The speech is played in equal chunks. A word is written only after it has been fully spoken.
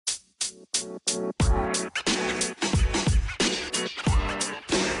Hey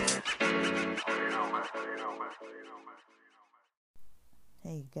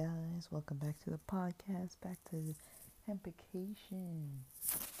guys, welcome back to the podcast, back to Hempication.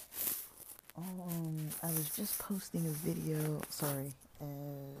 I was just posting a video,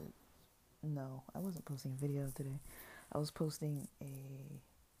 no, I wasn't posting a video today. I was posting a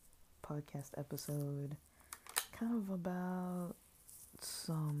podcast episode kind of about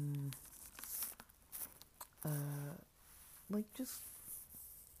some, just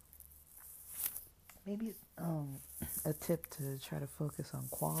maybe, a tip to try to focus on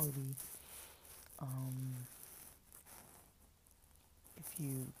quality, if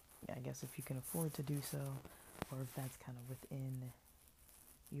you can afford to do so, or if that's kind of within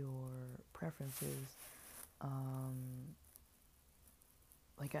your preferences.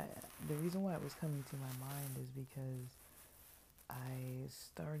 The reason why it was coming to my mind is because I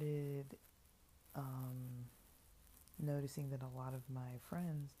started noticing that a lot of my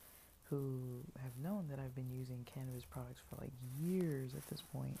friends who have known that I've been using cannabis products for like years at this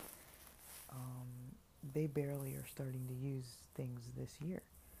point, they barely are starting to use things this year,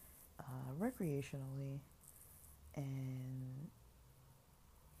 recreationally, and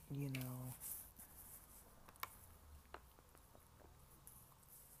you know,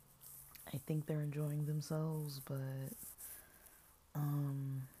 I think they're enjoying themselves, but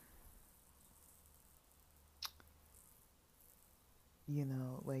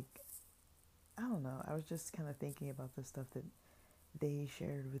I don't know. I was just kind of thinking about the stuff that they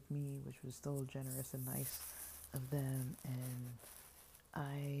shared with me, which was still generous and nice of them, and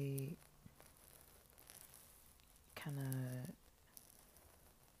I kind of,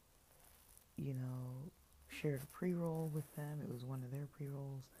 shared a pre-roll with them. It was one of their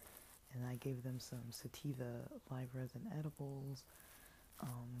pre-rolls, and I gave them some sativa live resin edibles,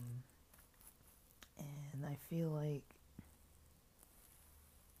 and I feel like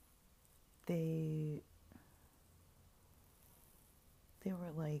they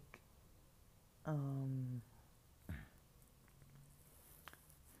were like, I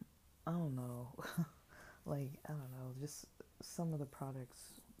don't know, just some of the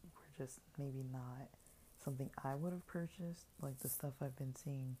products were just maybe not something I would have purchased, like the stuff I've been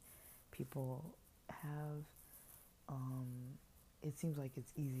seeing people have. It seems like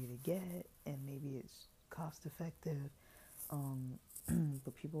it's easy to get, and maybe it's cost effective,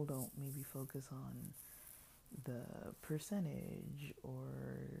 but people don't maybe focus on the percentage or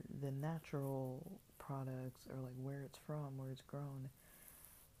the natural products, or like where it's from, where it's grown.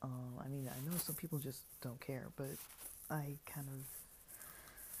 I know some people just don't care, but I kind of,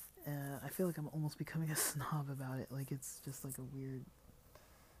 I feel like I'm almost becoming a snob about it. Like, it's just like a weird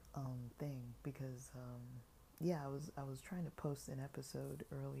thing, because I was trying to post an episode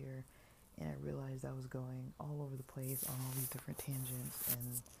earlier, and I realized I was going all over the place on all these different tangents,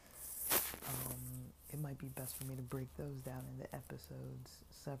 and it might be best for me to break those down into episodes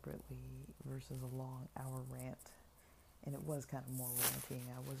separately versus a long hour rant. And it was kind of more ranting.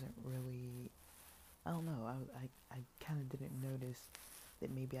 I wasn't really, I don't know, I kind of didn't notice that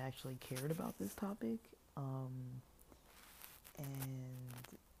maybe I actually cared about this topic, and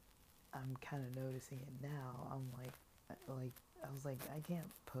I'm kind of noticing it now. I was like, I can't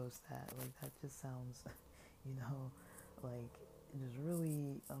post that. Like, that just sounds, you know, like, just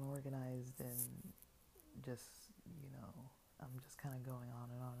really unorganized, and just, I'm just kind of going on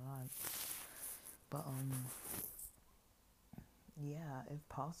and on and on. But, yeah, if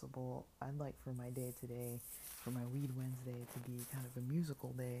possible, I'd like for my day today, for my Weed Wednesday, to be kind of a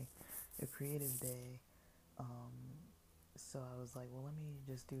musical day, a creative day. So I was like, well, let me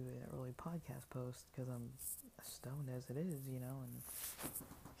just do an early podcast post, because I'm stoned as it is, and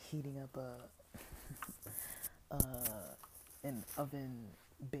heating up an oven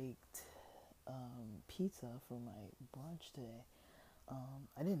baked pizza for my brunch today.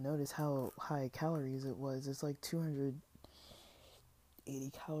 I didn't notice how high calories it was. It's like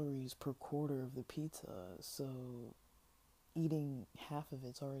 280 calories per quarter of the pizza. So eating half of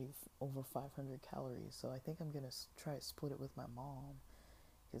it's already over 500 calories. So I think I'm going to try to split it with my mom,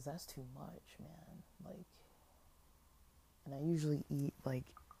 because that's too much, man. Like, and I usually eat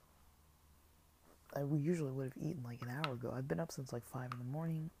we usually would have eaten like an hour ago. I've been up since like 5 in the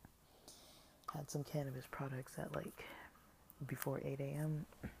morning. Had some cannabis products at like before 8 a.m.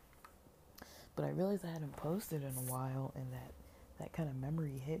 But I realized I hadn't posted in a while, and that kind of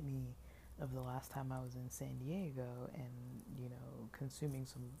memory hit me of the last time I was in San Diego, and, consuming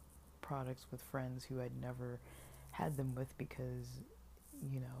some products with friends who I'd never had them with, because,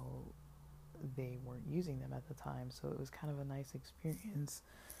 they weren't using them at the time. So it was kind of a nice experience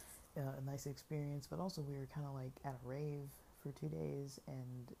a nice experience, but also we were kind of like at a rave for 2 days,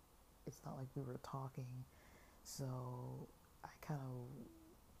 and it's not like we were talking. So I kind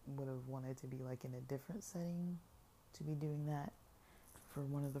of would have wanted to be like in a different setting to be doing that for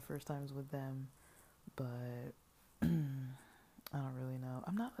one of the first times with them, but I don't really know.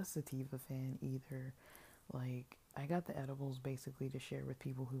 I'm not a sativa fan either. Like, I got the edibles basically to share with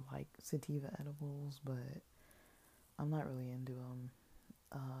people who like sativa edibles, but I'm not really into them.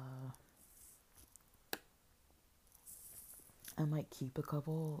 I might keep a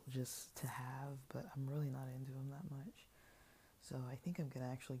couple just to have, but I'm really not into them that much. So I think I'm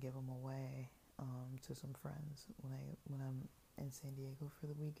gonna actually give them away to some friends when I'm in San Diego for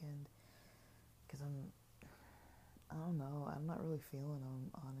the weekend, because I don't know, I'm not really feeling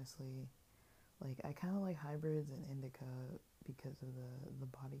them honestly. Like, I kind of like hybrids and indica because of the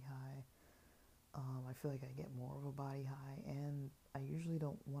body high. I feel like I get more of a body high, and I usually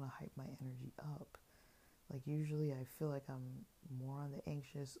don't want to hype my energy up. Like, usually I feel like I'm more on the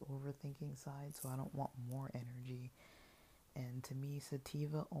anxious, overthinking side, so I don't want more energy. And to me,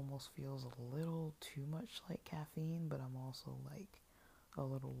 sativa almost feels a little too much like caffeine, but I'm also like a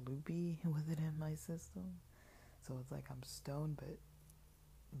little loopy with it in my system. So it's like I'm stoned, but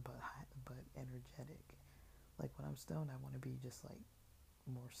energetic. Like, when I'm stoned, I want to be just like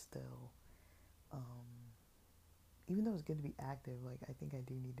more still. Um, Even though it's good to be active, like, I think I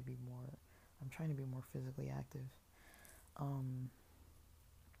do need to be more. I'm trying to be more physically active. Um,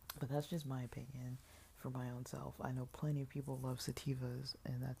 but that's just my opinion for my own self. I know plenty of people love sativas,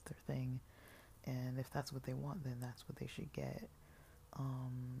 and that's their thing. And if that's what they want, then that's what they should get.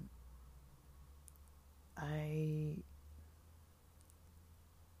 Um, I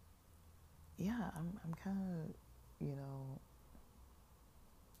yeah, I'm kind of,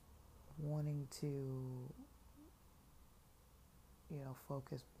 wanting to,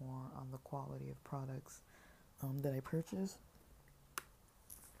 focus more on the quality of products that I purchase.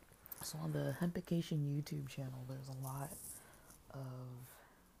 So on the Hempication YouTube channel, there's a lot of,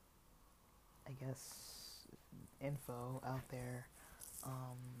 I guess, info out there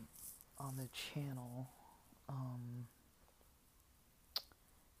on the channel. Um,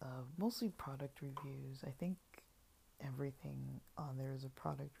 Mostly product reviews. I think everything on there is a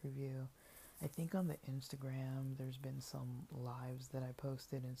product review. I think on the Instagram there's been some lives that I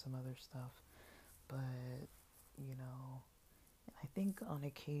posted and some other stuff, but you know, I think on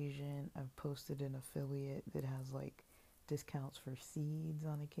occasion I've posted an affiliate that has like discounts for seeds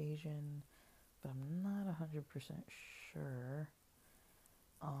on occasion, but I'm not 100% sure.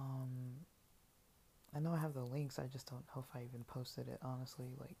 Um, I know I have the links, I just don't know if I even posted it,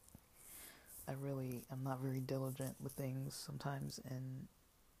 honestly. Like, I'm not very diligent with things sometimes, and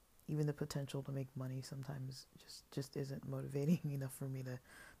even the potential to make money sometimes just isn't motivating enough for me to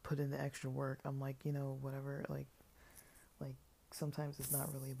put in the extra work. I'm like, whatever, like sometimes it's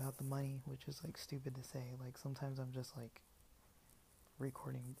not really about the money, which is like stupid to say. Like, sometimes I'm just like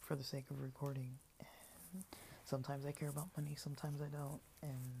recording for the sake of recording. And sometimes I care about money, sometimes I don't,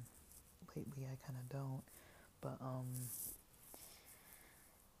 and lately I kind of don't. But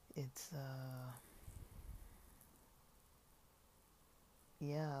it's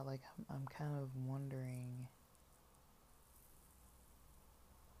yeah, like I'm kind of wondering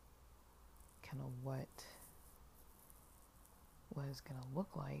kind of what it's gonna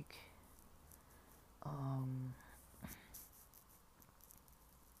look like um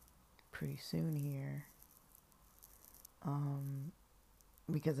pretty soon here,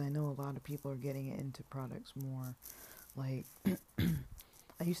 because I know a lot of people are getting into products more. Like,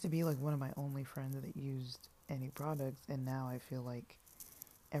 I used to be like one of my only friends that used any products, and now I feel like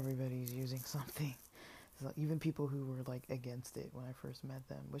everybody's using something. So even people who were like against it when I first met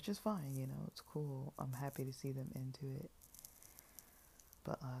them, which is fine, it's cool. I'm happy to see them into it.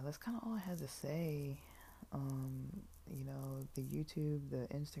 But that's kind of all I had to say. The YouTube, the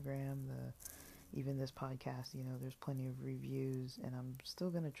Instagram, even this podcast, there's plenty of reviews, and I'm still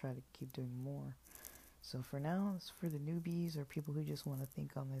going to try to keep doing more. So for now, it's for the newbies or people who just want to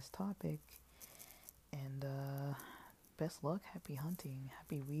think on this topic. And best luck, happy hunting,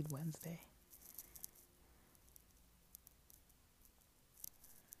 happy Weed Wednesday.